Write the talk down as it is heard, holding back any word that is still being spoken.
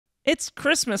It's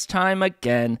Christmas time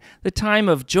again, the time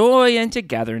of joy and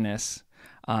togetherness.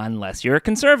 Unless you're a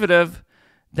conservative,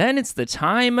 then it's the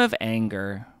time of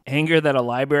anger. Anger that a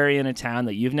library in a town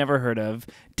that you've never heard of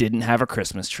didn't have a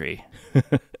Christmas tree.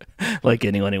 Like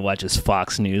anyone who watches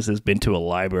Fox News has been to a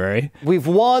library. We've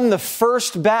won the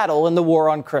first battle in the war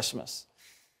on Christmas.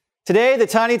 Today, the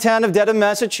tiny town of Dedham,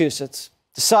 Massachusetts,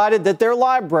 decided that their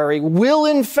library will,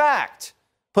 in fact,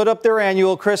 put up their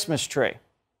annual Christmas tree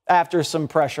after some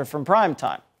pressure from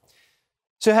primetime.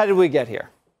 So how did we get here?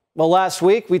 Well, last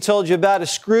week, we told you about a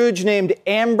Scrooge named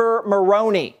Amber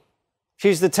Maroney.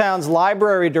 She's the town's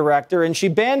library director, and she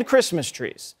banned Christmas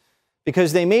trees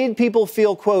because they made people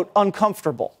feel, quote,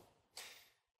 uncomfortable.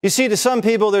 You see, to some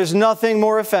people, there's nothing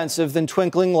more offensive than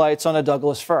twinkling lights on a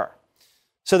Douglas fir.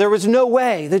 So there was no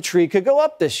way the tree could go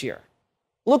up this year.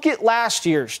 Look at last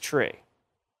year's tree.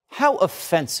 How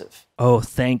offensive. Oh,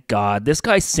 thank God. This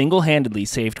guy single-handedly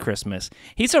saved Christmas.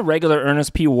 He's a regular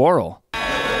Ernest P. Worrell.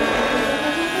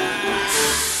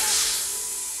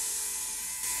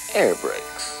 Air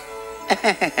brakes.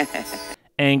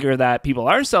 Anger that people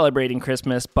are celebrating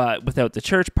Christmas, but without the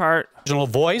church part. Original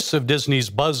voice of Disney's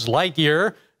Buzz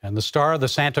Lightyear and the star of the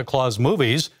Santa Claus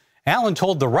movies, Alan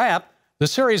told The Wrap the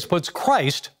series puts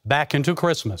Christ back into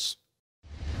Christmas.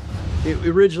 It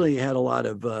originally had a lot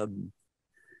of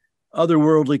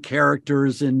otherworldly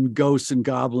characters and ghosts and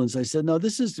goblins. I said, no,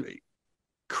 this is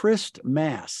Christ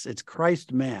Mass. It's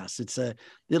Christ Mass. It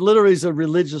literally is a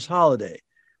religious holiday.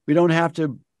 We don't have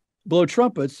to blow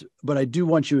trumpets, but I do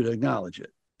want you to acknowledge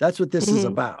it. That's what this is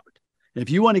about. And if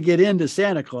you want to get into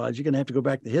Santa Claus, you're going to have to go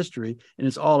back to history, and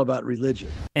it's all about religion.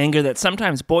 Anger that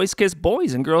sometimes boys kiss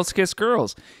boys and girls kiss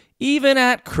girls, even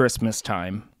at Christmas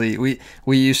time. We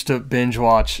used to binge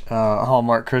watch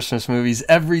Hallmark Christmas movies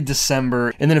every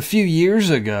December, and then a few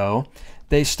years ago,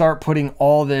 they start putting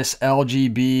all this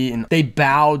LGB, and they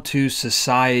bowed to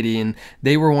society, and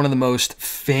they were one of the most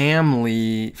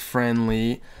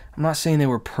family-friendly. I'm not saying they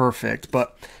were perfect,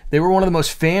 but they were one of the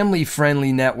most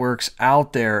family-friendly networks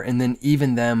out there, and then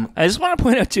even them. I just want to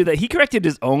point out, too, that he corrected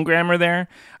his own grammar there.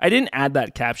 I didn't add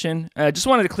that caption. I just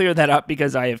wanted to clear that up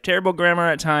because I have terrible grammar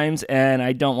at times, and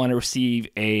I don't want to receive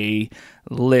a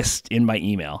list in my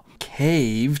email.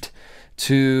 Caved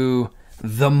to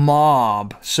the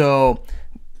mob. So,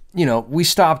 you know, we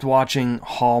stopped watching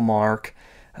Hallmark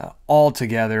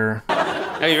altogether.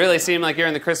 Oh, you really seem like you're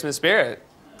in the Christmas spirit.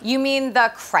 You mean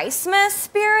the Christmas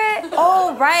spirit?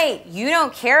 Oh, right. You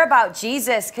don't care about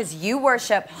Jesus because you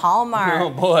worship Hallmark.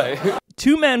 Oh, boy.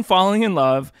 Two men falling in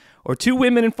love or two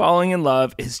women falling in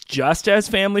love is just as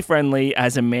family-friendly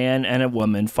as a man and a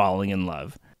woman falling in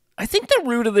love. I think the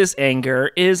root of this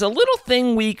anger is a little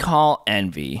thing we call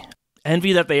envy.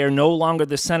 Envy that they are no longer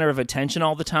the center of attention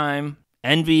all the time.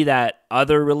 Envy that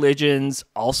other religions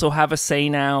also have a say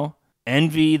now.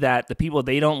 Envy that the people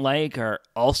they don't like are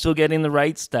also getting the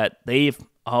rights that they've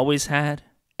always had.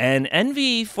 And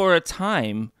envy for a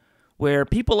time where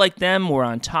people like them were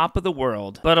on top of the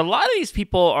world. But a lot of these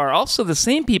people are also the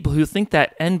same people who think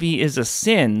that envy is a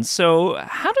sin. So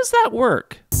how does that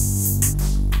work?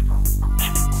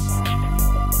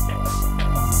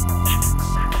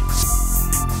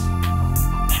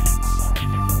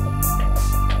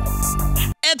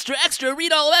 Extra, extra,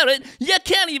 read all about it. You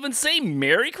can't even say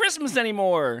Merry Christmas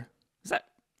anymore. Is that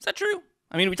true?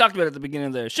 I mean, we talked about it at the beginning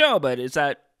of the show, but is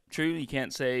that true? You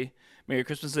can't say Merry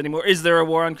Christmas anymore? Is there a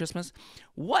war on Christmas?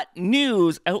 What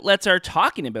news outlets are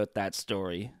talking about that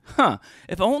story?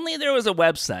 If only there was a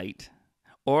website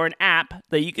or an app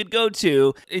that you could go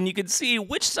to and you could see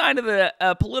which side of the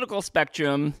political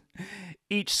spectrum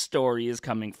each story is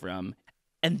coming from.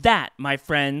 And that, my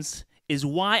friends, is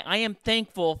why I am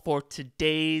thankful for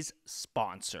today's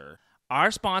sponsor. Our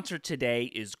sponsor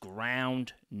today is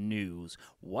Ground News.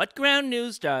 What Ground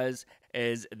News does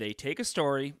is they take a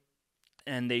story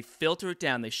and they filter it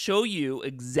down. They show you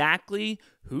exactly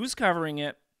who's covering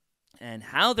it and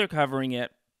how they're covering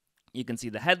it. You can see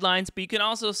the headlines, but you can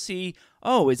also see,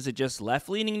 oh, is it just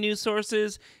left-leaning news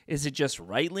sources? Is it just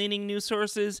right-leaning news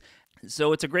sources?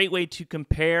 So it's a great way to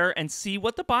compare and see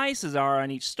what the biases are on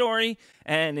each story,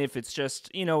 and if it's just,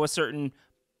 you know, a certain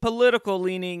political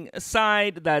leaning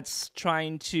side that's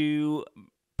trying to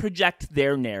project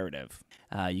their narrative.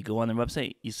 You go on their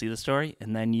website, you see the story,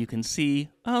 and then you can see,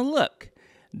 oh, look,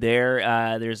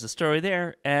 there's a story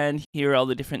there, and here are all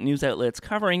the different news outlets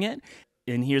covering it,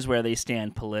 and here's where they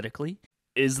stand politically.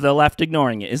 Is the left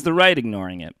ignoring it? Is the right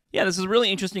ignoring it? Yeah, this is a really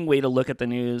interesting way to look at the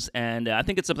news, and I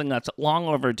think it's something that's long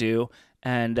overdue.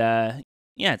 And yeah,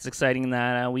 it's exciting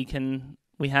that we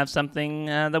have something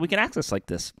that we can access like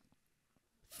this.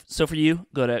 So for you,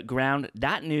 go to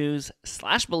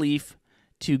ground.news/belief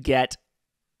to get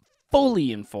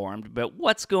fully informed about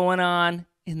what's going on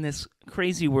in this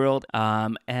crazy world.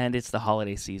 And it's the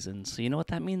holiday season. So you know what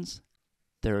that means?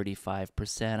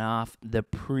 35% off the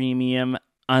premium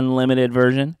unlimited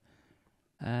version.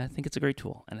 I think it's a great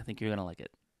tool, and I think you're going to like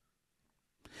it.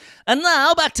 And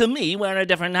now back to me wearing a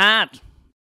different hat.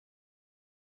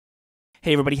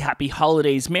 Hey everybody, happy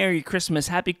holidays, Merry Christmas,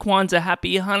 Happy Kwanzaa,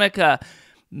 Happy Hanukkah,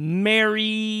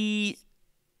 Merry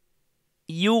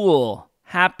Yule,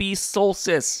 Happy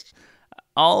Solstice,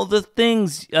 all the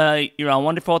things. You're all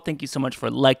wonderful. Thank you so much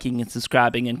for liking and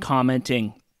subscribing and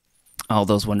commenting. All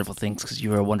those wonderful things, because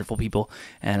you are wonderful people,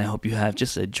 and I hope you have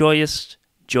just a joyous,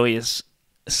 joyous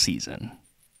season.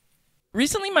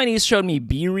 Recently, my niece showed me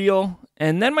Be Real,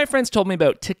 and then my friends told me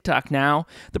about TikTok Now.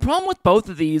 The problem with both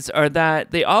of these are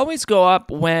that they always go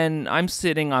up when I'm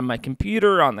sitting on my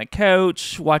computer, on the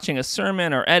couch, watching a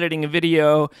sermon or editing a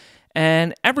video,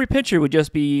 and every picture would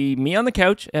just be me on the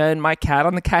couch and my cat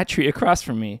on the cat tree across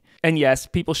from me. And yes,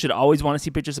 people should always want to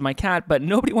see pictures of my cat, but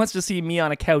nobody wants to see me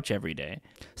on a couch every day.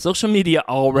 Social media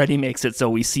already makes it so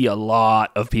we see a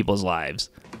lot of people's lives.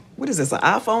 What is this, an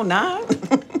iPhone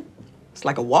 9? It's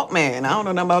like a Walkman. I don't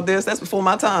know nothing about this. That's before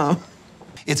my time.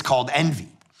 It's called envy.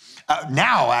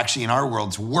 Now, actually, in our world,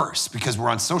 it's worse because we're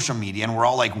on social media and we're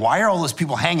all like, why are all those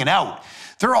people hanging out?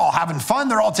 They're all having fun.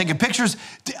 They're all taking pictures.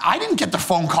 I didn't get the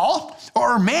phone call.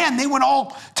 Or, man, they went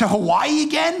all to Hawaii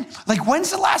again. Like,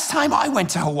 when's the last time I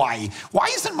went to Hawaii? Why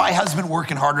isn't my husband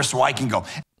working harder so I can go?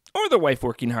 Or the wife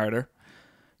working harder.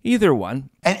 Either one.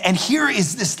 And here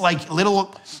is this, like,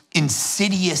 little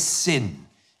insidious sin,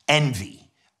 envy.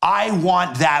 I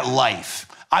want that life.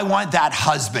 I want that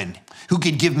husband who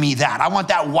could give me that. I want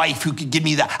that wife who could give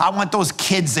me that. I want those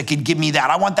kids that could give me that.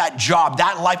 I want that job,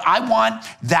 that life. I want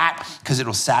that because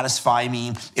it'll satisfy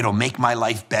me. It'll make my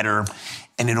life better,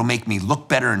 and it'll make me look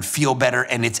better and feel better.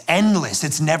 And it's endless.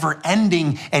 It's never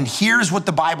ending. And here's what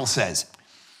the Bible says.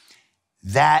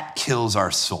 That kills our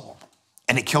soul.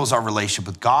 And it kills our relationship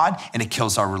with God, and it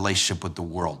kills our relationship with the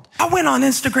world. I went on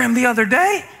Instagram the other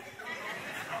day,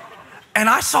 and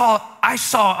I saw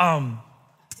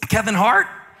Kevin Hart,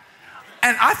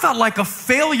 and I felt like a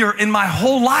failure in my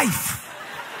whole life.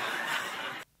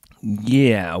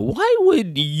 Yeah, why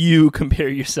would you compare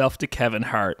yourself to Kevin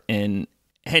Hart in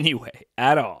any way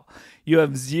at all? You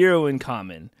have zero in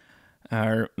common.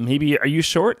 Or maybe, are you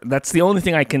short? That's the only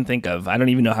thing I can think of. I don't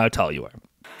even know how tall you are.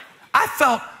 I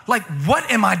felt like, what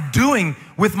am I doing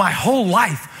with my whole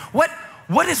life?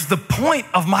 What is the point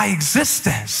of my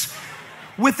existence?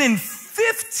 Within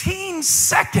 15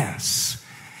 seconds,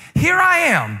 here I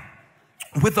am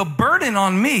with a burden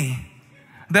on me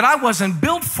that I wasn't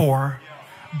built for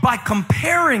by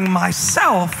comparing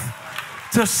myself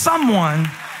to someone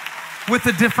with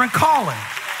a different calling.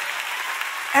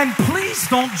 And please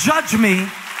don't judge me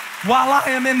while I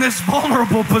am in this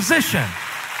vulnerable position.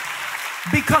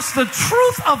 Because the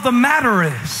truth of the matter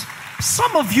is,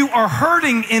 some of you are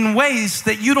hurting in ways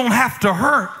that you don't have to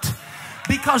hurt,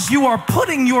 because you are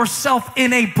putting yourself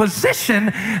in a position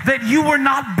that you were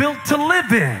not built to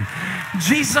live in.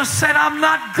 Jesus said, I'm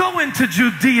not going to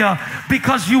Judea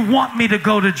because you want me to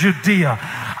go to Judea.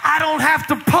 I don't have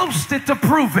to post it to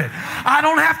prove it. I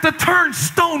don't have to turn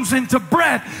stones into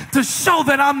bread to show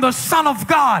that I'm the Son of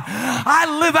God.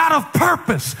 I live out of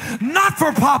purpose, not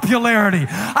for popularity.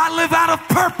 I live out of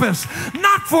purpose,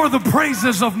 not for the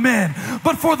praises of men,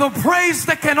 but for the praise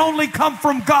that can only come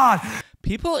from God.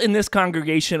 People in this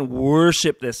congregation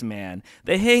worship this man.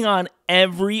 They hang on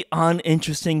every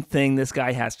uninteresting thing this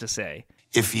guy has to say.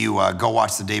 If you go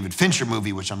watch the David Fincher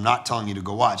movie, which I'm not telling you to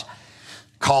go watch,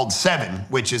 called Seven,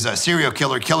 which is a serial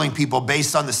killer killing people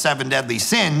based on the 7 deadly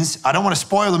sins. I don't want to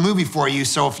spoil the movie for you,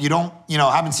 so if you don't,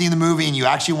 haven't seen the movie and you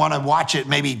actually want to watch it,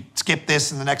 maybe skip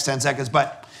this in the next 10 seconds.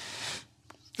 But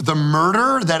the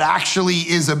murder that actually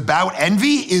is about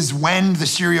envy is when the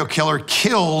serial killer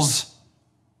kills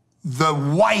the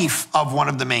wife of one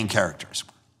of the main characters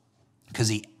because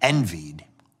he envied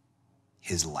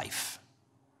his life.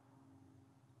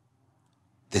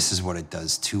 This is what it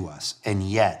does to us. And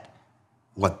yet,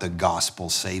 what the gospel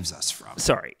saves us from.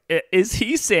 Sorry, is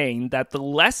he saying that the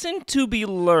lesson to be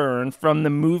learned from the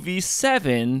movie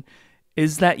Seven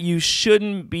is that you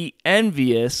shouldn't be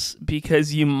envious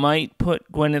because you might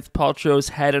put Gwyneth Paltrow's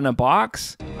head in a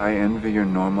box? I envy your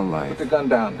normal life. Put the gun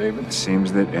down, David. It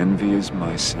seems that envy is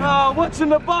my sin. Oh, what's in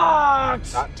the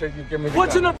box? Not till you give me the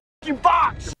What's gun. In the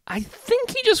box? I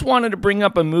think he just wanted to bring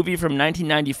up a movie from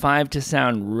 1995 to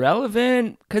sound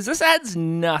relevant, because this adds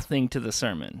nothing to the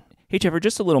sermon. Hey, Trevor,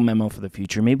 just a little memo for the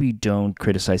future. Maybe don't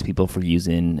criticize people for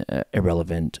using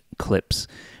irrelevant clips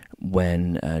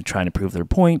when trying to prove their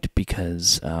point,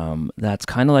 because that's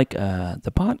kind of like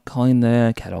the pot calling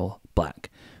the kettle black.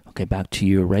 Okay, back to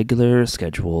your regular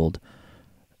scheduled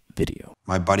video.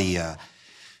 My buddy, a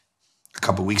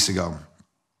couple weeks ago,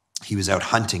 he was out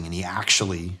hunting and he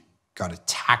actually got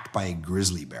attacked by a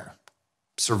grizzly bear.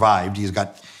 Survived. He's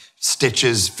got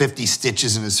stitches, 50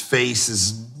 stitches in his face,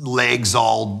 his legs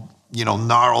all,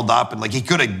 gnarled up, and like he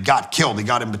could have got killed. He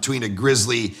got in between a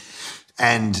grizzly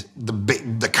and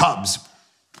the cubs.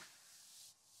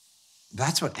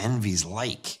 That's what envy's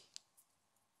like.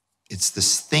 It's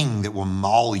this thing that will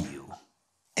maul you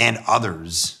and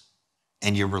others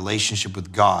and your relationship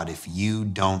with God if you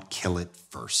don't kill it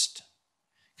first.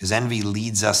 Because envy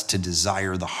leads us to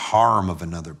desire the harm of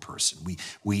another person.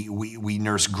 We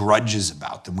nurse grudges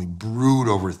about them. We brood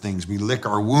over things. We lick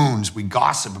our wounds. We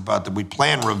gossip about them. We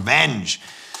plan revenge.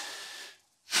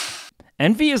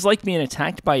 Envy is like being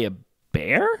attacked by a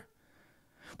bear?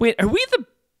 Wait, are we the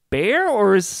bear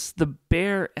or is the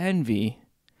bear envy?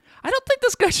 I don't think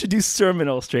this guy should do sermon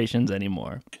illustrations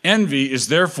anymore. Envy is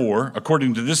therefore,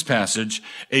 according to this passage,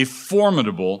 a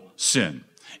formidable sin.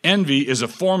 Envy is a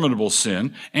formidable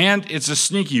sin, and it's a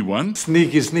sneaky one.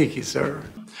 Sneaky, sneaky, sir.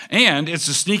 And it's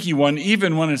a sneaky one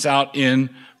even when it's out in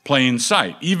plain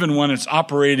sight. Even when it's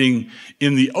operating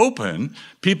in the open,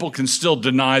 people can still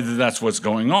deny that that's what's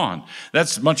going on.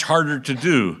 That's much harder to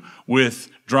do with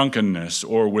drunkenness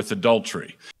or with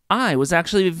adultery. I was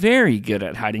actually very good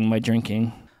at hiding my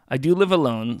drinking. I do live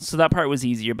alone, so that part was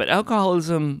easier, but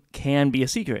alcoholism can be a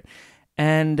secret.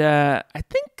 And I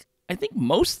think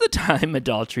most of the time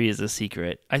adultery is a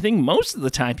secret. I think most of the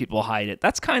time people hide it.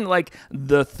 That's kind of like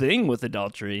the thing with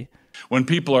adultery. When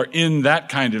people are in that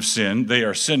kind of sin, they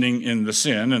are sinning in the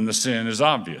sin, and the sin is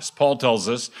obvious. Paul tells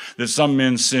us that some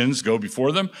men's sins go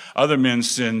before them, other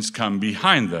men's sins come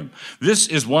behind them. This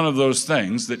is one of those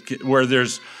things where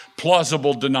there's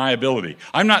plausible deniability.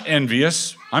 I'm not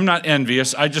envious.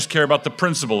 I just care about the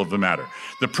principle of the matter.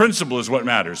 The principle is what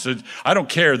matters. I don't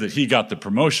care that he got the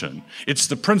promotion. It's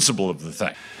the principle of the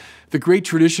thing. The great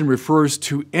tradition refers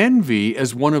to envy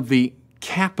as one of the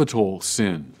capital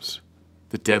sins.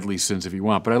 The deadly sins, if you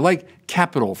want. But I like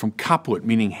capital from caput,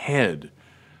 meaning head.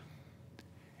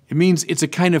 It means it's a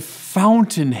kind of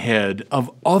fountainhead of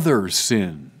other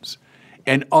sins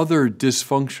and other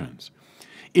dysfunctions.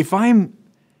 If I'm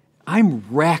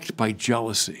racked by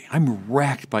jealousy, I'm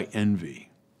racked by envy,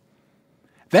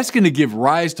 that's going to give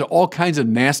rise to all kinds of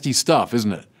nasty stuff,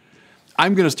 isn't it?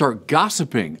 I'm going to start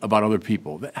gossiping about other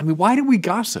people. I mean, why do we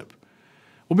gossip?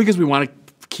 Well, because we want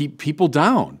to keep people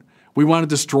down. We want to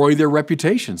destroy their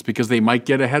reputations because they might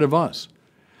get ahead of us.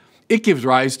 It gives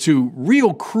rise to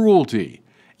real cruelty.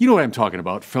 You know what I'm talking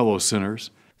about, fellow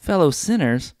sinners. Fellow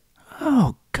sinners?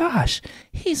 Oh, gosh,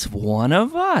 he's one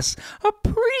of us. A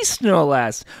priest, no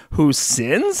less. Who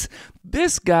sins?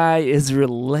 This guy is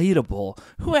relatable.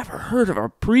 Who ever heard of a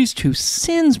priest who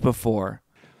sins before?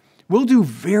 We'll do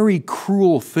very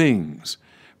cruel things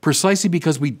precisely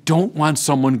because we don't want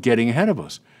someone getting ahead of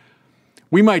us.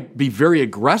 We might be very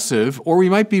aggressive, or we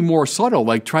might be more subtle,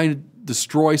 like trying to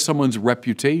destroy someone's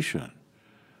reputation.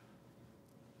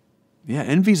 Yeah,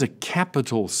 envy's a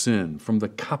capital sin from the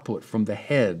caput, from the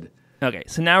head. Okay,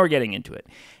 so now we're getting into it.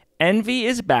 Envy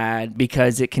is bad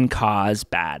because it can cause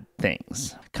bad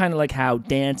things. Kind of like how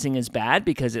dancing is bad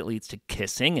because it leads to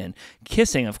kissing, and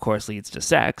kissing, of course, leads to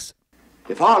sex.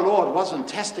 If our Lord wasn't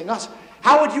testing us,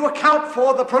 how would you account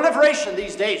for the proliferation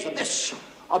these days of this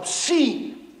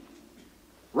obscene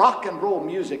rock and roll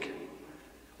music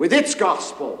with its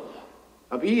gospel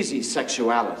of easy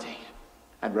sexuality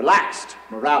and relaxed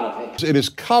morality? It is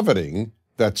coveting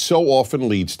that so often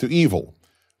leads to evil.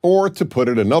 Or, to put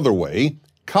it another way,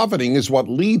 coveting is what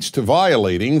leads to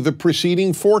violating the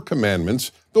preceding 4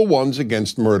 commandments, the ones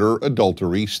against murder,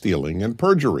 adultery, stealing, and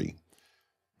perjury.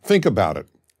 Think about it.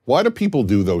 Why do people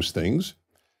do those things?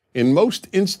 In most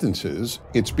instances,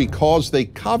 it's because they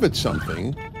covet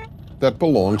something that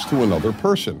belongs to another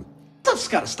person. Stuff's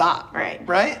got to stop,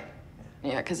 right?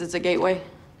 Yeah, because it's a gateway.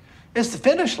 It's the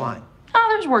finish line. Oh,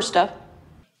 there's worse stuff.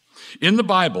 In the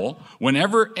Bible,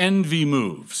 whenever envy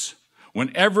moves,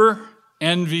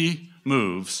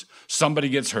 somebody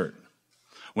gets hurt.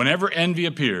 Whenever envy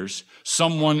appears,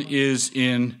 someone is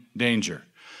in danger.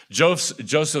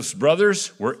 Joseph's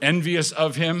brothers were envious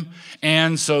of him,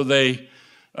 and so they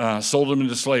sold him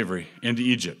into slavery, into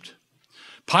Egypt.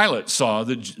 Pilate saw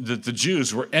that the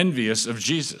Jews were envious of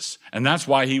Jesus, and that's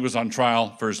why he was on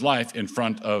trial for his life in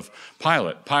front of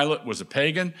Pilate. Pilate was a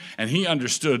pagan, and he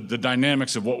understood the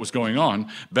dynamics of what was going on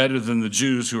better than the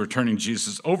Jews who were turning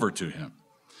Jesus over to him.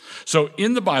 So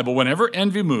in the Bible, whenever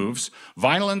envy moves,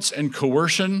 violence and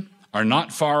coercion are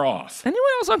not far off. Anyone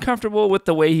else uncomfortable with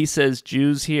the way he says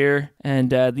Jews here and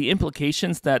the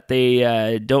implications that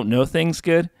they don't know things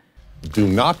good? Do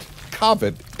not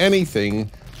covet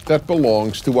anything that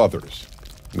belongs to others,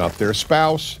 not their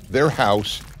spouse, their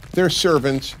house, their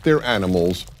servants, their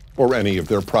animals, or any of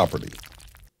their property.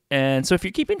 And so if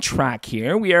you're keeping track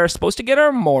here, we are supposed to get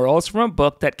our morals from a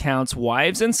book that counts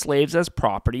wives and slaves as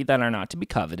property that are not to be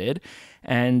coveted.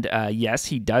 And yes,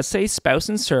 he does say spouse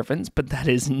and servants, but that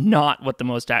is not what the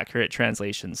most accurate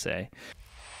translations say.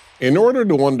 In order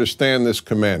to understand this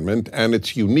commandment and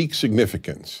its unique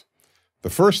significance, the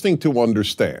first thing to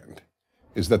understand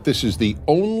is that this is the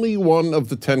only one of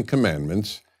the 10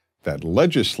 commandments that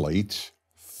legislates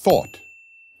thought.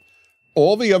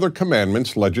 All the other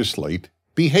commandments legislate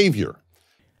behavior.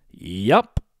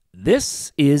 Yup.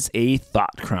 This is a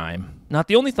thought crime. Not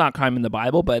the only thought crime in the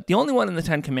Bible, but the only one in the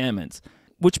 10 Commandments.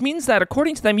 Which means that,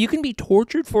 according to them, you can be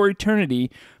tortured for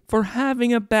eternity for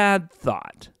having a bad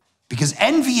thought. Because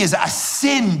envy is a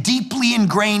sin deeply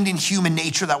ingrained in human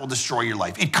nature that will destroy your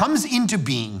life. It comes into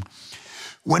being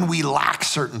when we lack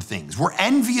certain things. We're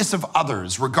envious of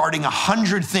others regarding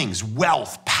 100 things: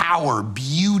 wealth, power,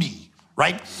 beauty,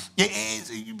 right?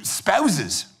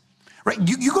 Spouses, right?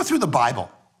 You go through the Bible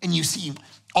and you see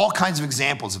all kinds of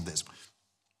examples of this.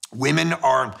 Women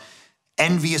are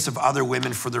envious of other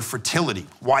women for their fertility.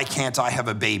 Why can't I have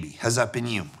a baby? Has that been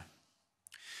you?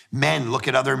 Men look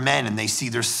at other men and they see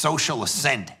their social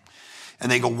ascent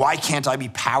and they go, why can't I be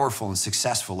powerful and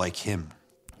successful like him?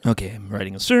 Okay, I'm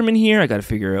writing a sermon here. I got to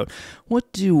figure out,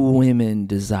 what do women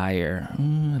desire?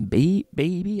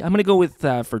 Baby? I'm going to go with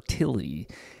fertility.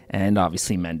 And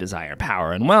obviously men desire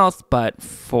power and wealth, but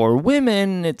for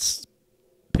women, it's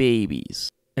babies.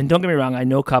 And don't get me wrong, I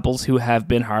know couples who have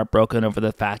been heartbroken over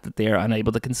the fact that they are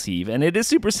unable to conceive, and it is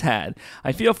super sad.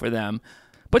 I feel for them.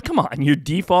 But come on, your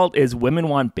default is women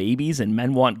want babies and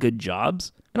men want good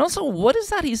jobs? And also, what is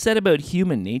that he said about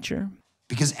human nature?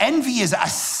 Because envy is a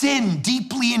sin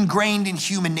deeply ingrained in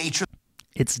human nature.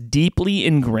 It's deeply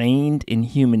ingrained in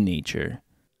human nature.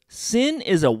 Sin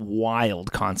is a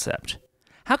wild concept.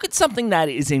 How could something that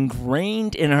is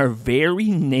ingrained in our very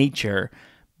nature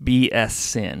be a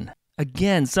sin?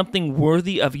 Again, something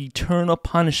worthy of eternal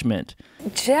punishment.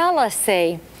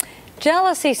 Jealousy.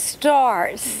 Jealousy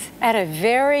starts at a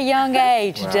very young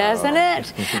age, doesn't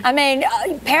it? I mean,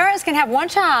 parents can have one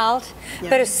child,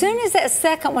 but as soon as that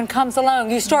second one comes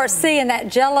along, you start seeing that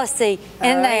jealousy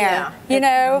in there, you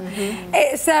know?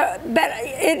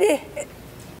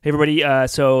 Hey everybody,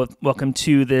 so welcome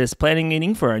to this planning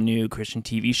meeting for our new Christian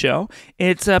TV show.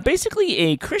 It's basically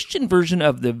a Christian version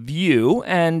of The View,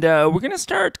 and we're going to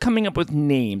start coming up with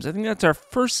names. I think that's our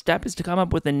first step, is to come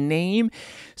up with a name.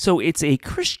 So it's a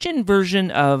Christian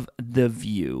version of The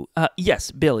View.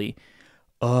 Yes, Billy.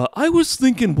 I was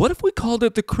thinking, what if we called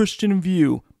it The Christian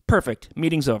View? Perfect.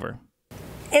 Meeting's over.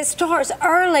 It starts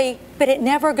early, but it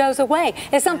never goes away.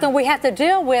 It's something we have to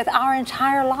deal with our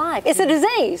entire life. It's a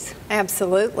disease.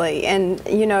 Absolutely. And,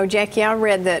 you know, Jackie, I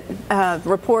read that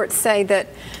reports say that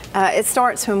it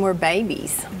starts when we're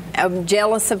babies.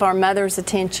 Jealous of our mother's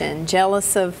attention,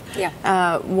 jealous of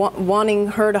wanting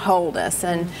her to hold us,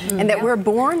 and that we're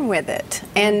born with it.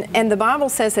 And the Bible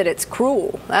says that it's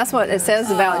cruel. That's what it says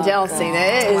about jealousy.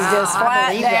 That it is just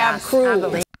flat out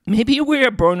cruel. Maybe we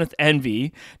are born with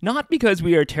envy, not because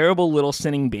we are terrible little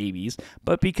sinning babies,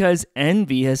 but because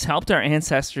envy has helped our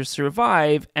ancestors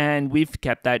survive, and we've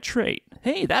kept that trait.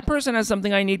 Hey, that person has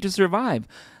something I need to survive.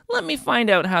 Let me find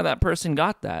out how that person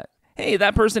got that. Hey,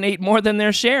 that person ate more than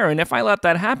their share, and if I let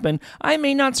that happen, I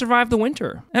may not survive the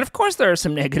winter. And of course there are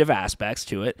some negative aspects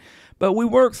to it, but we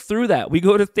work through that. We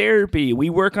go to therapy. We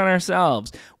work on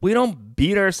ourselves. We don't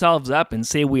beat ourselves up and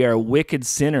say we are wicked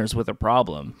sinners with a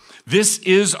problem. This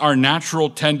is our natural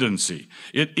tendency.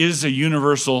 It is a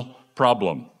universal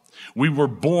problem. We were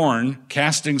born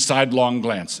casting sidelong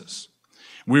glances.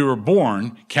 We were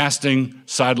born casting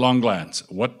sidelong glance.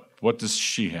 What does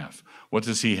she have? What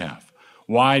does he have?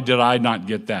 Why did I not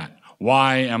get that?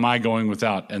 Why am I going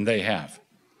without and they have?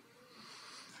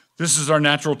 This is our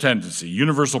natural tendency,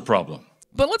 universal problem.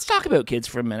 But let's talk about kids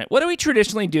for a minute. What do we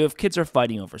traditionally do if kids are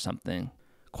fighting over something?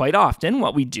 Quite often,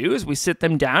 what we do is we sit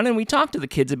them down and we talk to the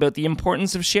kids about the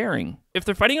importance of sharing. If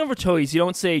they're fighting over toys, you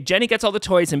don't say, Jenny gets all the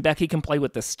toys and Becky can play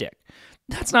with the stick.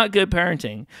 That's not good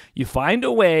parenting. You find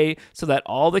a way so that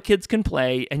all the kids can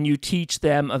play and you teach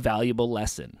them a valuable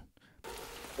lesson.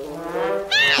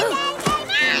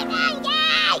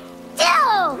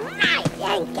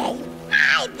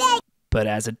 But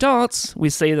as adults, we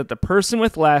say that the person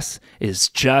with less is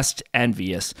just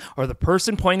envious, or the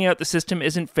person pointing out the system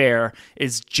isn't fair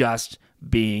is just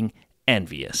being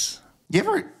envious. You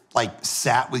ever like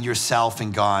sat with yourself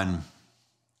and gone,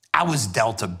 I was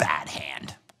dealt a bad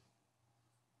hand?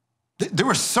 There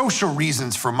were social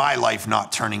reasons for my life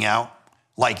not turning out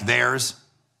like theirs.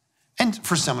 And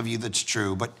for some of you, that's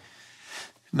true, but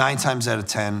 9 times out of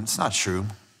 10, it's not true.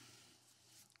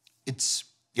 It's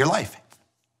your life.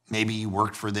 Maybe you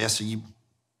worked for this, or you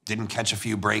didn't catch a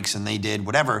few breaks and they did,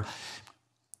 whatever.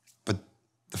 But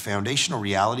the foundational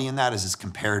reality in that is it's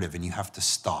comparative and you have to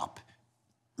stop.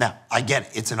 Now, I get it,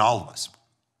 it's in all of us.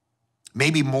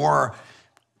 Maybe more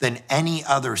than any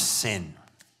other sin,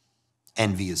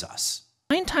 envy is us.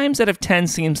 9 times out of 10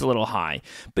 seems a little high,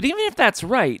 but even if that's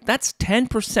right, that's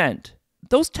 10%.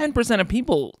 Those 10% of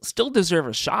people still deserve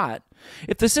a shot.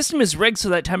 If the system is rigged so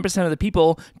that 10% of the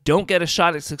people don't get a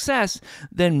shot at success,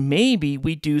 then maybe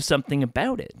we do something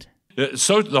about it.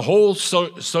 So the whole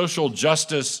social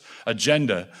justice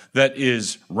agenda that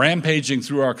is rampaging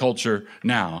through our culture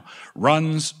now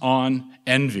runs on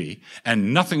envy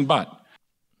and nothing but.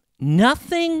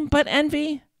 Nothing but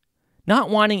envy?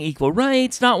 Not wanting equal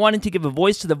rights, not wanting to give a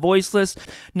voice to the voiceless,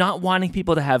 not wanting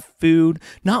people to have food,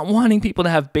 not wanting people to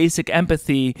have basic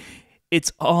empathy.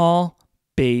 It's all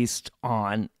based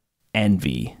on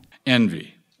envy.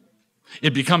 Envy.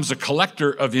 It becomes a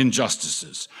collector of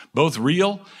injustices, both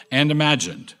real and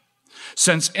imagined.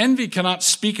 Since envy cannot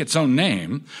speak its own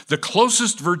name, the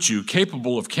closest virtue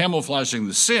capable of camouflaging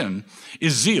the sin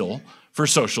is zeal for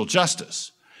social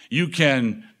justice. You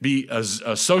can be a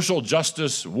social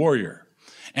justice warrior,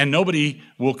 and nobody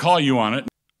will call you on it.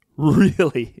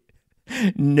 Really?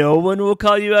 No one will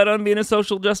call you out on being a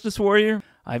social justice warrior?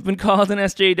 I've been called an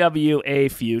SJW a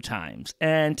few times,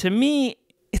 and to me,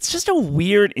 it's just a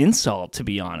weird insult, to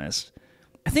be honest.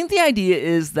 I think the idea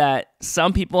is that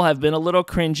some people have been a little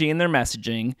cringy in their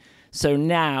messaging, so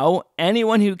now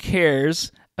anyone who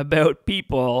cares about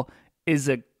people is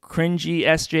a cringy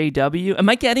SJW. Am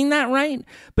I getting that right?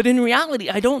 But in reality,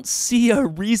 I don't see a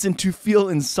reason to feel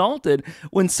insulted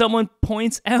when someone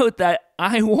points out that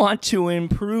I want to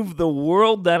improve the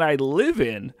world that I live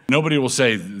in. Nobody will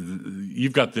say,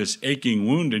 you've got this aching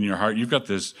wound in your heart. You've got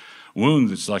this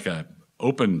wound that's like a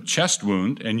open chest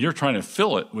wound, and you're trying to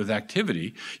fill it with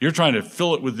activity. You're trying to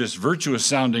fill it with this virtuous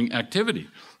sounding activity.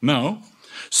 No,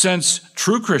 since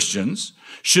true Christians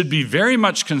should be very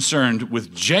much concerned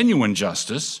with genuine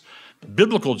justice,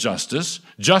 biblical justice,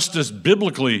 justice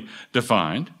biblically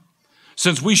defined.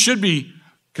 Since we should be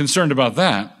concerned about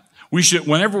that, we should,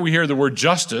 whenever we hear the word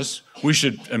justice, we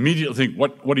should immediately think,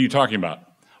 what are you talking about?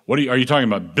 Are you talking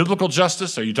about biblical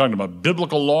justice? Are you talking about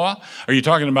biblical law? Are you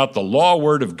talking about the law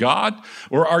word of God?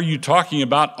 Or are you talking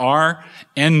about our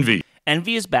envy?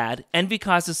 Envy is bad. Envy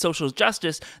causes social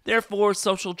justice. Therefore,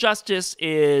 social justice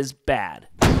is bad.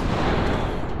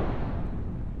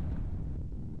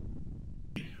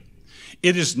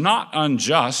 It is not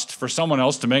unjust for someone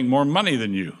else to make more money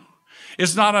than you.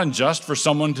 It's not unjust for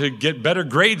someone to get better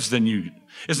grades than you.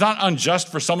 It's not unjust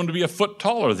for someone to be a foot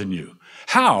taller than you.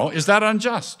 How is that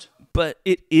unjust? But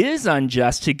it is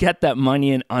unjust to get that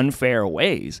money in unfair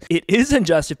ways. It is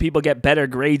unjust if people get better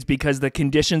grades because the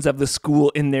conditions of the school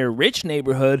in their rich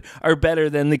neighborhood are better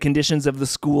than the conditions of the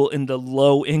school in the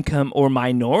low income or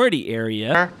minority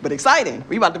area. But exciting.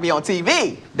 We about to be on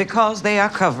TV. Because they are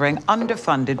covering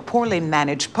underfunded, poorly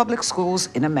managed public schools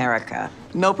in America.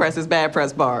 No press is bad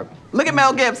press, Barb. Look at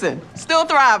Mel Gibson. Still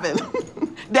thriving.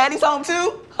 Daddy's home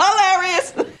too.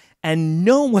 Hilarious. And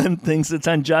no one thinks it's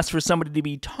unjust for somebody to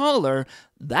be taller.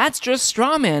 That's just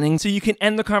straw manning so you can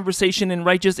end the conversation in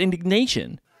righteous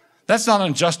indignation. That's not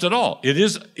unjust at all. It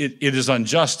is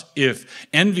unjust if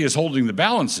envy is holding the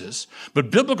balances,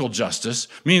 but biblical justice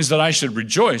means that I should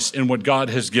rejoice in what God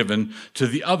has given to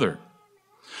the other.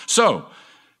 So,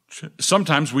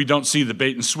 sometimes we don't see the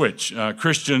bait and switch.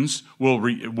 Christians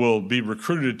will be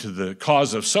recruited to the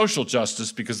cause of social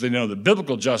justice because they know that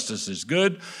biblical justice is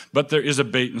good, but there is a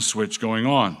bait and switch going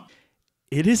on.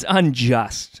 It is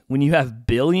unjust when you have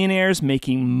billionaires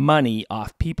making money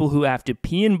off people who have to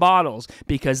pee in bottles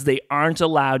because they aren't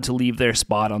allowed to leave their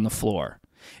spot on the floor.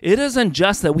 It is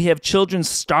unjust that we have children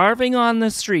starving on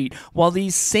the street while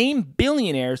these same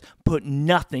billionaires put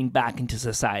nothing back into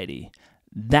society.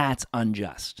 That's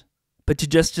unjust. But to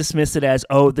just dismiss it as,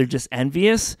 oh, they're just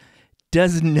envious,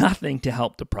 does nothing to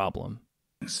help the problem.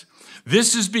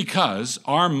 This is because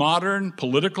our modern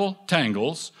political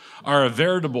tangles are a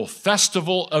veritable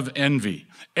festival of envy.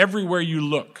 Everywhere you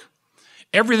look,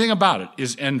 everything about it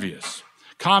is envious.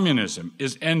 Communism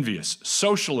is envious.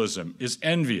 Socialism is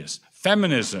envious.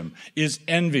 Feminism is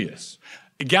envious.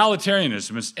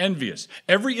 Egalitarianism is envious.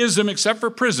 Every ism except for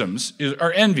prisms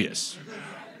are envious.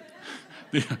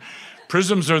 The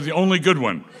prisms are the only good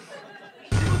one.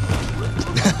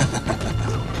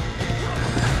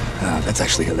 That's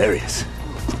actually hilarious.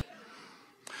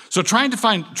 So trying to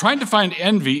find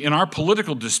envy in our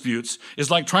political disputes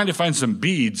is like trying to find some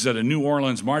beads at a New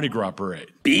Orleans Mardi Gras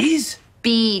parade. Bees?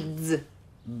 Beads.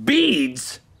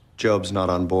 Beads? Job's not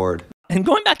on board. And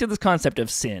going back to this concept of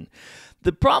sin,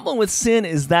 the problem with sin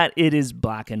is that it is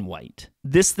black and white.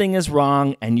 This thing is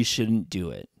wrong and you shouldn't do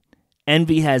it.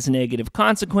 Envy has negative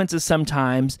consequences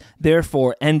sometimes,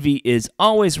 therefore envy is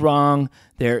always wrong.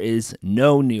 There is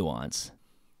no nuance.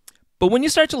 But when you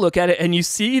start to look at it and you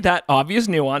see that obvious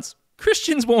nuance,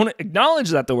 Christians won't acknowledge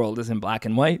that the world isn't black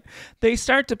and white. They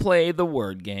start to play the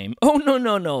word game. Oh,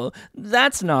 no.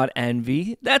 That's not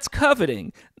envy. That's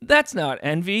coveting. That's not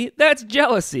envy. That's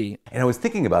jealousy. And I was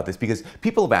thinking about this because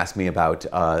people have asked me about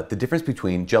the difference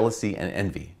between jealousy and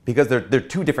envy, because they're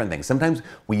two different things. Sometimes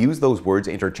we use those words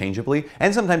interchangeably,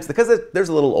 and sometimes because there's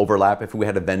a little overlap. If we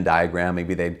had a Venn diagram,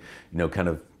 maybe they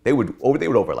would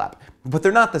overlap, but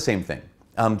they're not the same thing.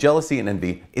 Jealousy and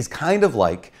envy is kind of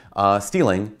like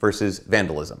stealing versus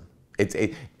vandalism.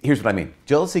 Here's what I mean.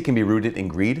 Jealousy can be rooted in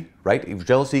greed, right?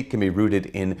 Jealousy can be rooted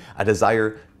in a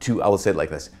desire to, I will say it like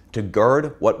this, to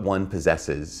guard what one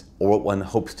possesses or what one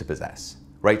hopes to possess,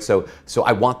 right? So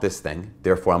I want this thing,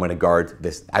 therefore I'm going to guard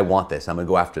this. I want this, I'm going to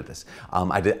go after this.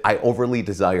 I overly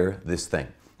desire this thing.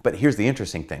 But here's the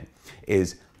interesting thing,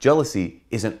 is jealousy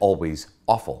isn't always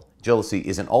awful. Jealousy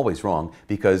isn't always wrong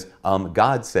because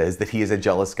God says that he is a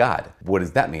jealous God. What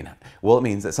does that mean? Well, it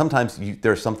means that sometimes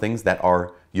there are some things that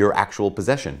are your actual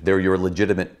possession. They're your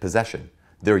legitimate possession.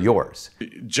 They're yours.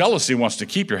 Jealousy wants to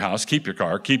keep your house, keep your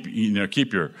car, keep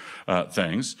your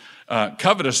things.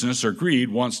 Covetousness or greed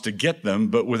wants to get them,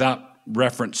 but without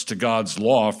reference to God's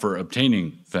law for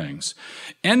obtaining things.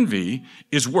 Envy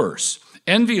is worse.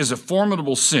 Envy is a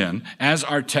formidable sin, as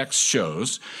our text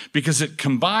shows, because it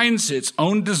combines its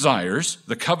own desires,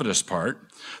 the covetous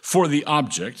part, for the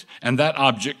object, and that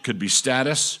object could be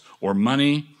status or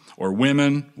money or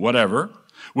women, whatever,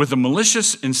 with a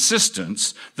malicious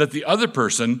insistence that the other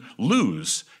person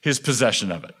lose his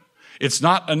possession of it. It's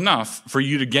not enough for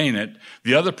you to gain it.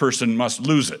 The other person must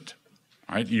lose it.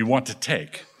 All right? You want to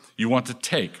take. You want to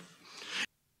take.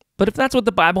 But if that's what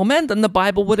the Bible meant, then the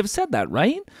Bible would have said that,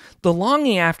 right? The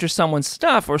longing after someone's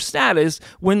stuff or status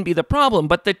wouldn't be the problem,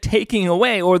 but the taking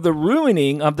away or the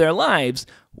ruining of their lives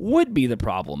would be the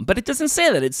problem. But it doesn't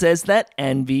say that. It says that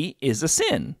envy is a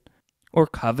sin, or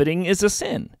coveting is a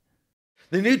sin.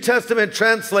 The New Testament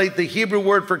translates the Hebrew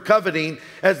word for coveting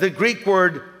as the Greek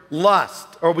word lust,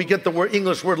 or we get the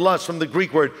English word lust from the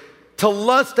Greek word, to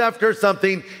lust after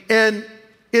something, and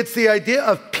it's the idea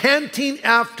of panting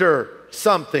after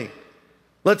something.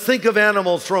 Let's think of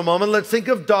animals for a moment. Let's think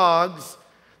of dogs.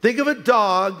 Think of a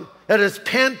dog that is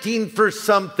panting for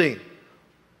something,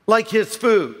 like his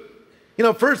food. You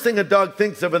know, first thing a dog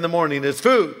thinks of in the morning is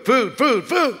food.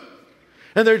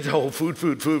 And there's,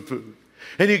 food.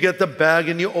 And you get the bag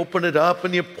and you open it up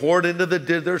and you pour it into the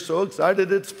dish. They're so excited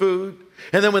it's food.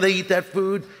 And then when they eat that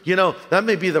food, you know, that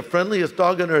may be the friendliest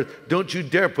dog on earth. Don't you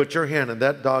dare put your hand in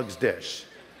that dog's dish,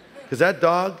 because that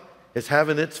dog is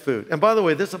having its food. And by the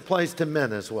way, this applies to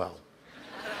men as well.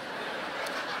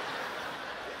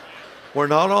 We're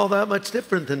not all that much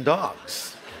different than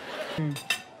dogs.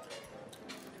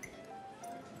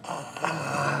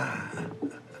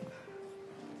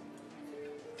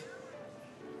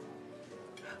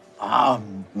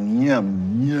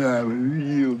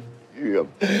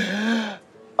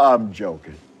 I'm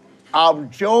joking.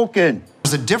 I'm joking.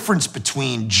 There's a difference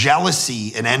between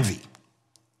jealousy and envy.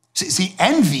 See,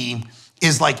 envy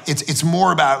is like, it's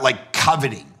more about like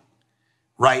coveting,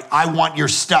 right? I want your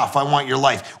stuff, I want your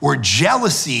life. Where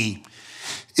jealousy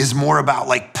is more about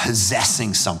like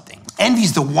possessing something. Envy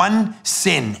is the one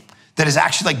sin that is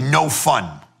actually like no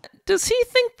fun. Does he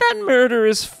think that murder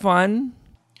is fun?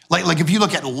 Like if you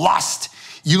look at lust,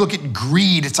 you look at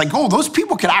greed, it's like, oh, those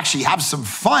people could actually have some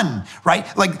fun, right?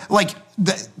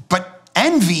 But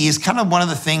envy is kind of one of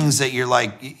the things that you're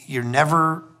like, you're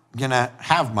never gonna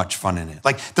have much fun in it.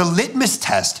 Like the litmus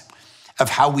test of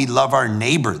how we love our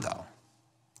neighbor, though,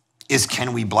 is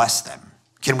can we bless them?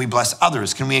 Can we bless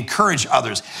others? Can we encourage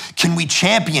others? Can we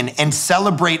champion and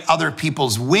celebrate other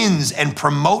people's wins and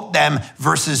promote them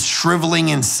versus shriveling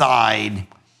inside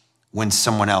when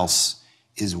someone else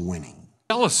is winning?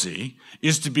 Jealousy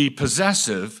is to be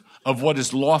possessive of what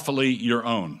is lawfully your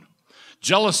own,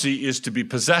 Jealousy is to be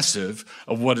possessive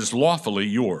of what is lawfully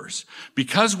yours.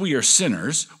 Because we are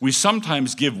sinners, we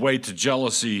sometimes give way to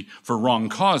jealousy for wrong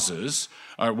causes.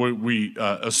 We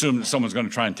assume that someone's going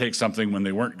to try and take something when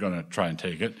they weren't going to try and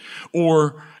take it.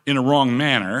 Or in a wrong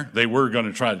manner, they were going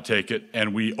to try to take it,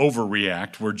 and we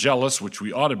overreact. We're jealous, which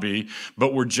we ought to be,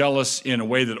 but we're jealous in a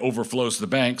way that overflows the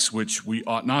banks, which we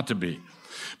ought not to be.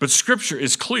 But Scripture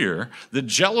is clear that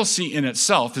jealousy in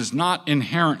itself is not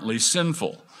inherently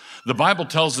sinful. The Bible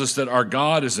tells us that our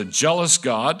God is a jealous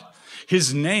God.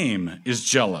 His name is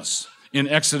jealous in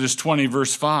Exodus 20,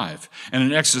 verse 5. And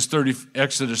in Exodus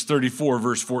 34,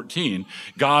 verse 14,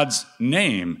 God's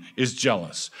name is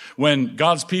jealous. When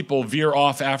God's people veer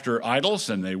off after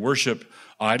idols and they worship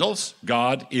idols,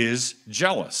 God is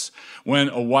jealous. When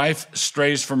a wife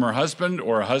strays from her husband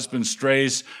or a husband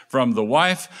strays from the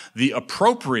wife, the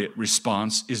appropriate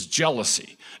response is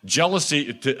jealousy.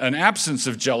 Jealousy, an absence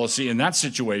of jealousy in that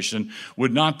situation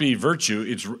would not be virtue,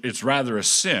 it's rather a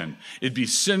sin. It'd be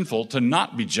sinful to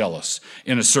not be jealous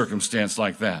in a circumstance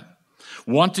like that.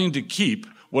 Wanting to keep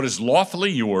what is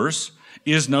lawfully yours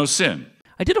is no sin.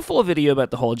 I did a full video about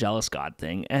the whole jealous God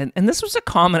thing, and this was a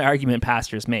common argument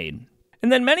pastors made.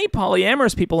 And then many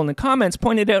polyamorous people in the comments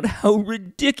pointed out how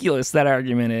ridiculous that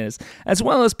argument is, as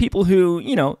well as people who,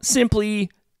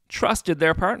 simply trusted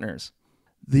their partners.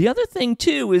 The other thing,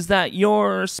 too, is that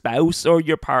your spouse or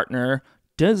your partner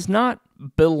does not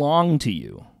belong to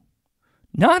you.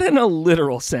 Not in a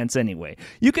literal sense, anyway.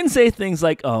 You can say things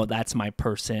like, oh, that's my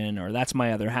person, or that's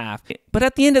my other half. But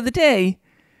at the end of the day,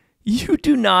 you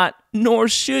do not, nor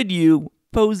should you,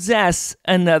 possess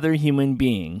another human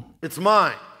being. It's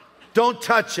mine. Don't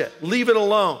touch it. Leave it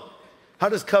alone. How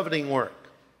does coveting work?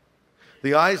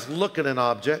 The eyes look at an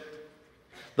object.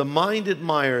 The mind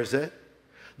admires it.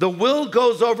 The will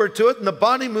goes over to it, and the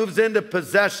body moves in to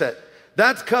possess it.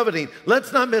 That's coveting.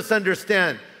 Let's not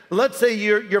misunderstand. Let's say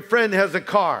your friend has a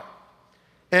car,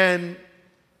 and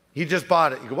he just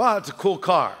bought it. You go, wow, it's a cool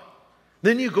car.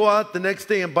 Then you go out the next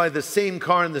day and buy the same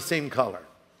car in the same color.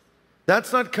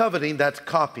 That's not coveting, that's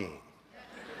copying.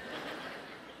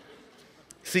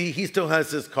 See, he still has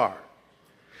his car.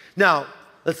 Now,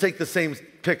 let's take the same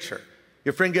picture.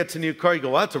 Your friend gets a new car. You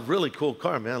go, well, that's a really cool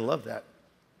car, man. I love that.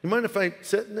 You mind if I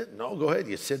sit in it? No, go ahead.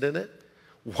 You sit in it.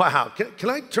 Wow. Can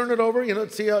I turn it over?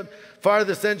 See how fire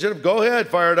this engine up? Go ahead,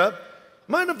 fire it up.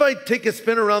 Mind if I take a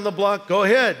spin around the block? Go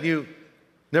ahead. You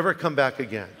never come back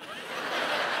again.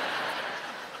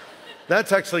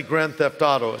 That's actually Grand Theft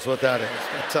Auto is what that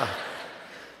is.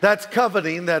 That's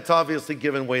coveting that's obviously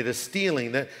given way to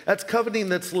stealing. That's coveting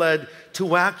that's led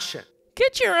to action.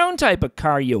 Get your own type of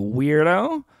car, you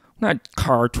weirdo. Not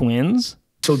car twins.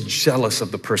 So jealous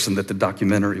of the person that the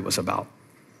documentary was about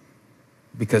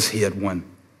because he had won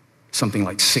something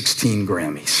like 16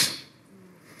 Grammys.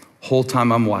 Whole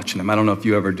time I'm watching him, I don't know if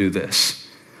you ever do this.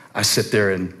 I sit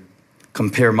there and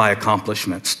compare my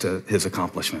accomplishments to his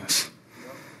accomplishments.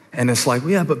 And it's like,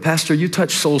 well, yeah, but Pastor, you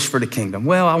touch souls for the kingdom.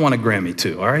 Well, I want a Grammy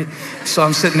too, all right? So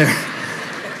I'm sitting there.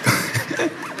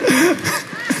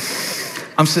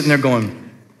 I'm sitting there going,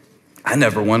 I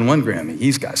never won one Grammy.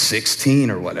 He's got 16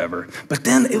 or whatever. But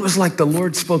then it was like the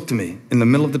Lord spoke to me in the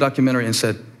middle of the documentary and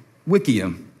said, Wiki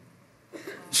him.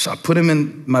 So I put him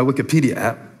in my Wikipedia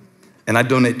app, and I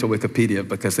donate to Wikipedia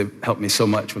because they've helped me so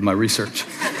much with my research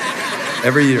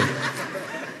every year.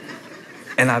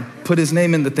 And I put his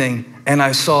name in the thing, and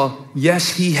I saw, yes,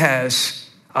 he has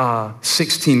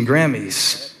 16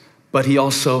 Grammys, but he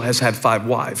also has had 5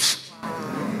 wives.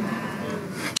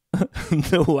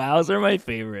 The wows are my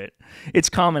favorite. It's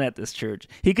common at this church.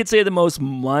 He could say the most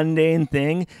mundane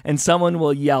thing, and someone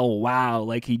will yell wow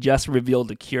like he just revealed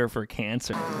a cure for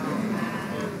cancer.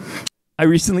 I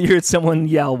recently heard someone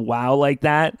yell wow like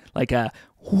that, like a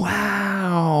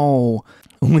wow,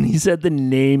 when he said the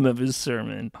name of his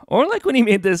sermon. Or like when he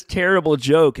made this terrible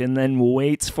joke and then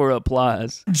waits for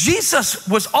applause. Jesus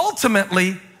was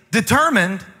ultimately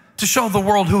determined to show the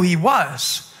world who he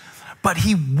was, but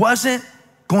he wasn't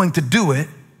going to do it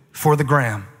for the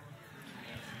gram.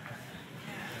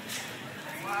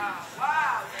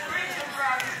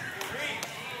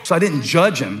 So I didn't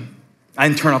judge him. I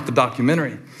didn't turn off the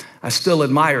documentary. I still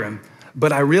admire him.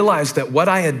 But I realized that what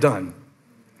I had done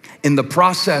in the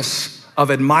process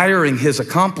of admiring his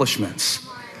accomplishments,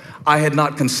 I had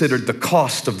not considered the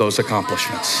cost of those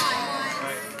accomplishments.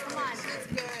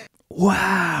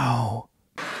 Wow.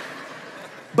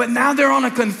 But now they're on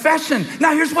a confession.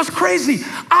 Now here's what's crazy.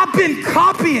 I've been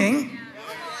copying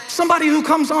somebody who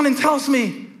comes on and tells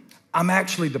me, I'm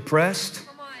actually depressed.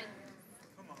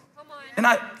 And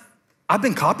I've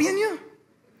been copying you?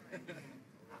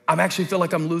 I actually feel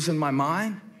like I'm losing my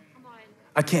mind.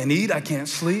 I can't eat, I can't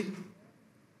sleep.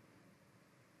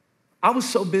 I was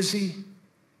so busy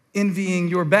envying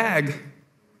your bag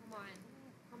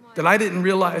that I didn't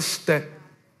realize that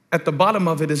at the bottom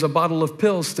of it is a bottle of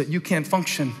pills that you can't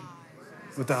function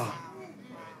without.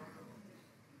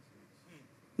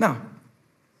 Now,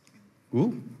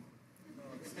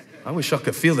 I wish I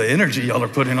could feel the energy y'all are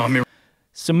putting on me.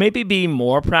 So maybe be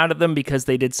more proud of them because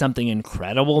they did something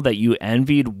incredible that you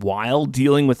envied while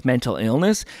dealing with mental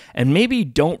illness, and maybe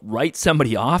don't write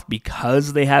somebody off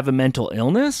because they have a mental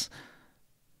illness.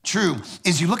 True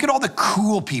is you look at all the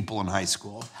cool people in high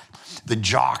school, the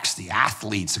jocks, the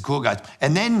athletes, the cool guys,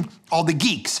 and then all the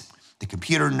geeks, the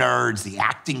computer nerds, the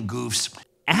acting goofs.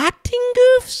 Acting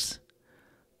goofs?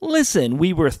 Listen,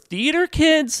 we were theater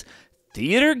kids,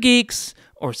 theater geeks,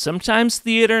 or sometimes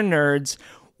theater nerds.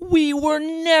 We were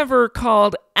never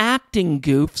called acting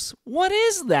goofs. What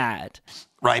is that?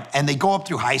 Right, and they go up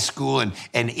through high school, and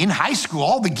in high school,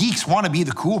 all the geeks want to be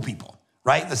the cool people,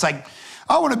 right? It's like,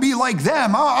 I want to be like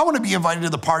them. I want to be invited to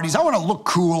the parties. I want to look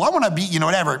cool. I want to be,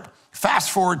 whatever. Fast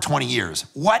forward 20 years.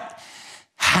 What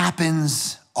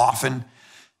happens often?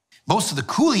 Most of the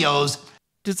coolios...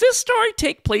 Does this story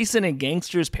take place in a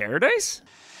gangster's paradise?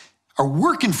 Are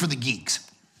working for the geeks.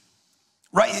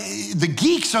 Right? The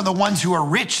geeks are the ones who are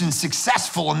rich and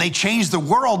successful and they change the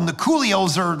world, and the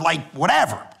coolios are like,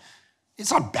 whatever.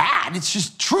 It's not bad, it's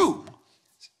just true.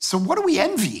 So what are we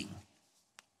envying?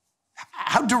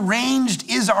 How deranged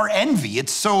is our envy?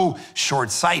 It's so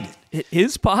short-sighted. It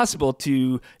is possible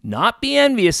to not be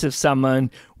envious of someone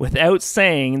without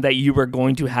saying that you are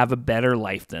going to have a better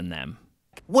life than them.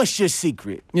 What's your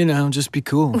secret? Just be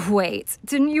cool. Wait,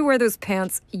 didn't you wear those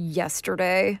pants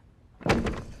yesterday?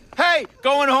 Hey,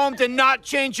 going home to not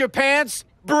change your pants?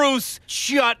 Bruce,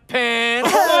 shut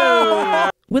pants.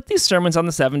 With these sermons on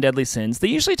the 7 deadly sins, they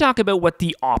usually talk about what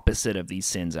the opposite of these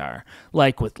sins are.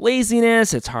 Like with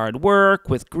laziness, it's hard work.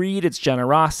 With greed, it's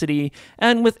generosity.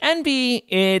 And with envy,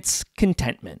 it's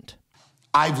contentment.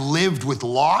 I've lived with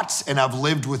lots, and I've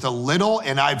lived with a little,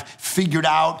 and I've figured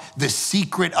out the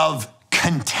secret of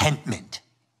contentment.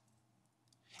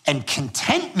 And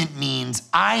contentment means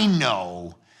I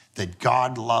know that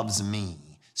God loves me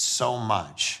so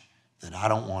much that I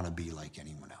don't want to be like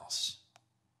anyone else.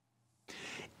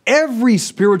 Every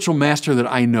spiritual master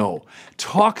that I know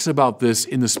talks about this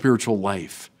in the spiritual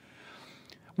life.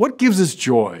 What gives us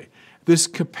joy? This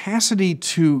capacity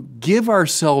to give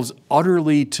ourselves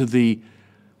utterly to the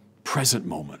present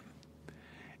moment.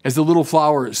 As the little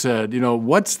flower said,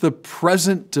 what's the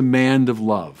present demand of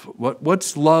love?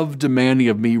 What's love demanding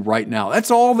of me right now?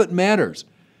 That's all that matters.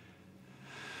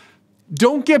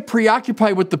 Don't get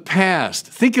preoccupied with the past.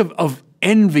 Think of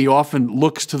envy often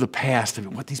looks to the past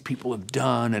and what these people have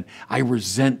done, and I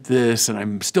resent this, and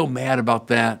I'm still mad about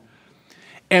that.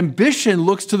 Ambition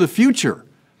looks to the future,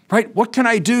 right? What can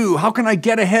I do? How can I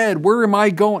get ahead? Where am I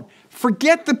going?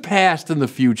 Forget the past and the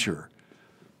future.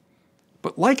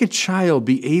 But like a child,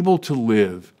 be able to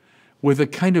live with a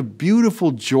kind of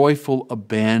beautiful, joyful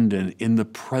abandon in the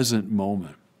present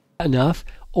moment. Enough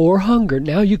or hunger.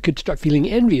 Now you could start feeling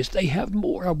envious. They have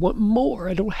more. I want more.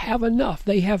 I don't have enough.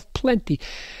 They have plenty.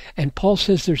 And Paul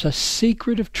says there's a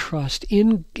secret of trust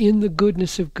in the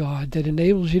goodness of God that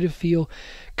enables you to feel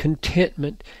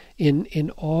contentment in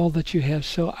all that you have.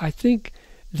 So I think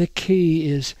the key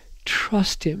is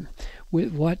trust Him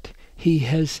with what He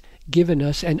has given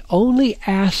us, and only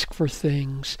ask for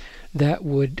things that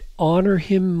would honor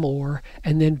Him more,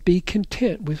 and then be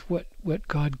content with what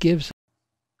God gives.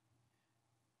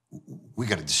 We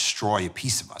got to destroy a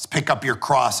piece of us. Pick up your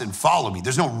cross and follow me.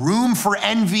 There's no room for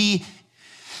envy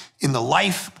in the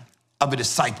life of a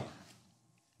disciple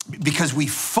because we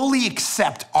fully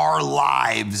accept our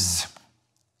lives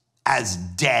as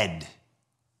dead.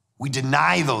 We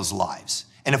deny those lives.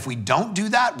 And if we don't do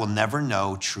that, we'll never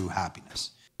know true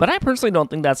happiness. But I personally don't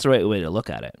think that's the right way to look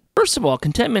at it. First of all,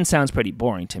 contentment sounds pretty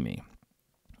boring to me.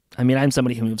 I mean, I'm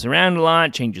somebody who moves around a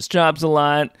lot, changes jobs a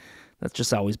lot. That's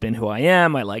just always been who I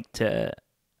am. I like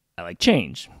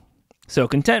change. So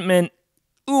contentment,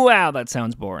 ooh, wow, that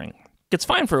sounds boring. It's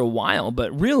fine for a while,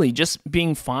 but really just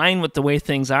being fine with the way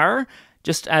things are,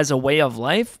 just as a way of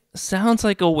life, sounds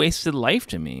like a wasted life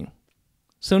to me.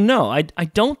 So no, I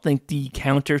don't think the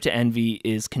counter to envy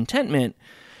is contentment.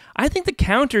 I think the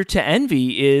counter to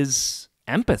envy is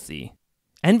empathy.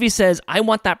 Envy says, I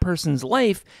want that person's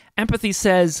life. Empathy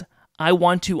says, I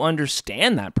want to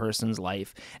understand that person's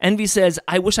life. Envy says,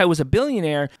 I wish I was a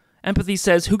billionaire. Empathy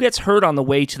says, who gets hurt on the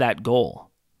way to that goal?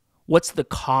 What's the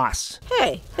cost?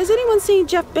 Hey, has anyone seen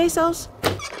Jeff Bezos?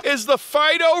 Is the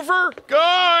fight over?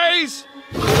 Guys!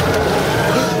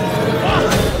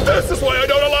 This is why I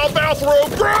don't allow bathrooms!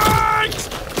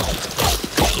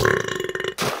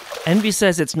 Envy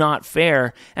says it's not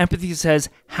fair. Empathy says,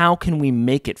 how can we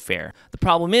make it fair? The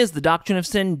problem is the doctrine of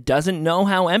sin doesn't know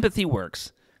how empathy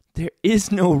works. There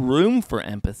is no room for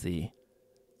empathy.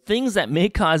 Things that may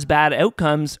cause bad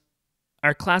outcomes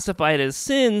are classified as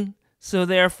sin, so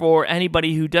therefore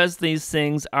anybody who does these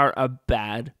things are a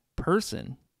bad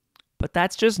person. But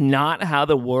that's just not how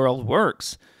the world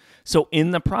works. So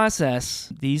in the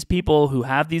process, these people who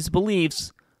have these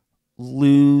beliefs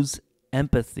lose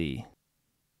empathy.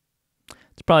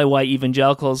 It's probably why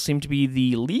evangelicals seem to be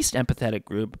the least empathetic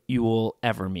group you will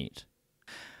ever meet.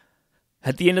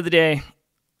 At the end of the day,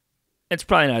 it's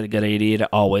probably not a good idea to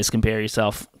always compare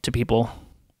yourself to people.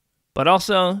 But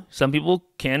also, some people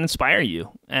can inspire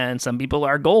you, and some people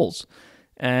are goals.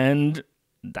 And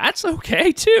that's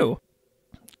okay, too.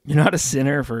 You're not a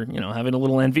sinner for, having a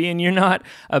little envy, and you're not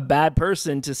a bad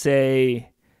person to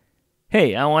say,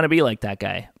 hey, I want to be like that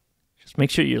guy. Just make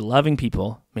sure you're loving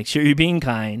people, make sure you're being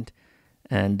kind,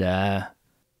 and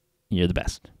you're the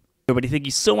best. Everybody, thank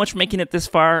you so much for making it this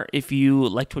far. If you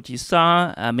liked what you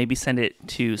saw, maybe send it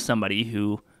to somebody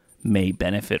who may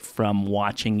benefit from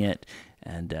watching it.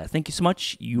 And thank you so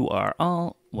much. You are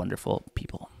all wonderful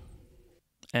people.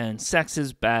 And sex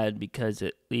is bad because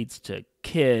it leads to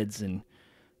kids, and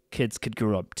kids could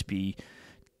grow up to be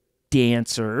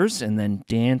dancers, and then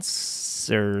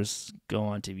dancers go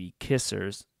on to be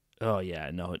kissers. Oh,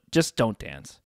 yeah, no, just don't dance.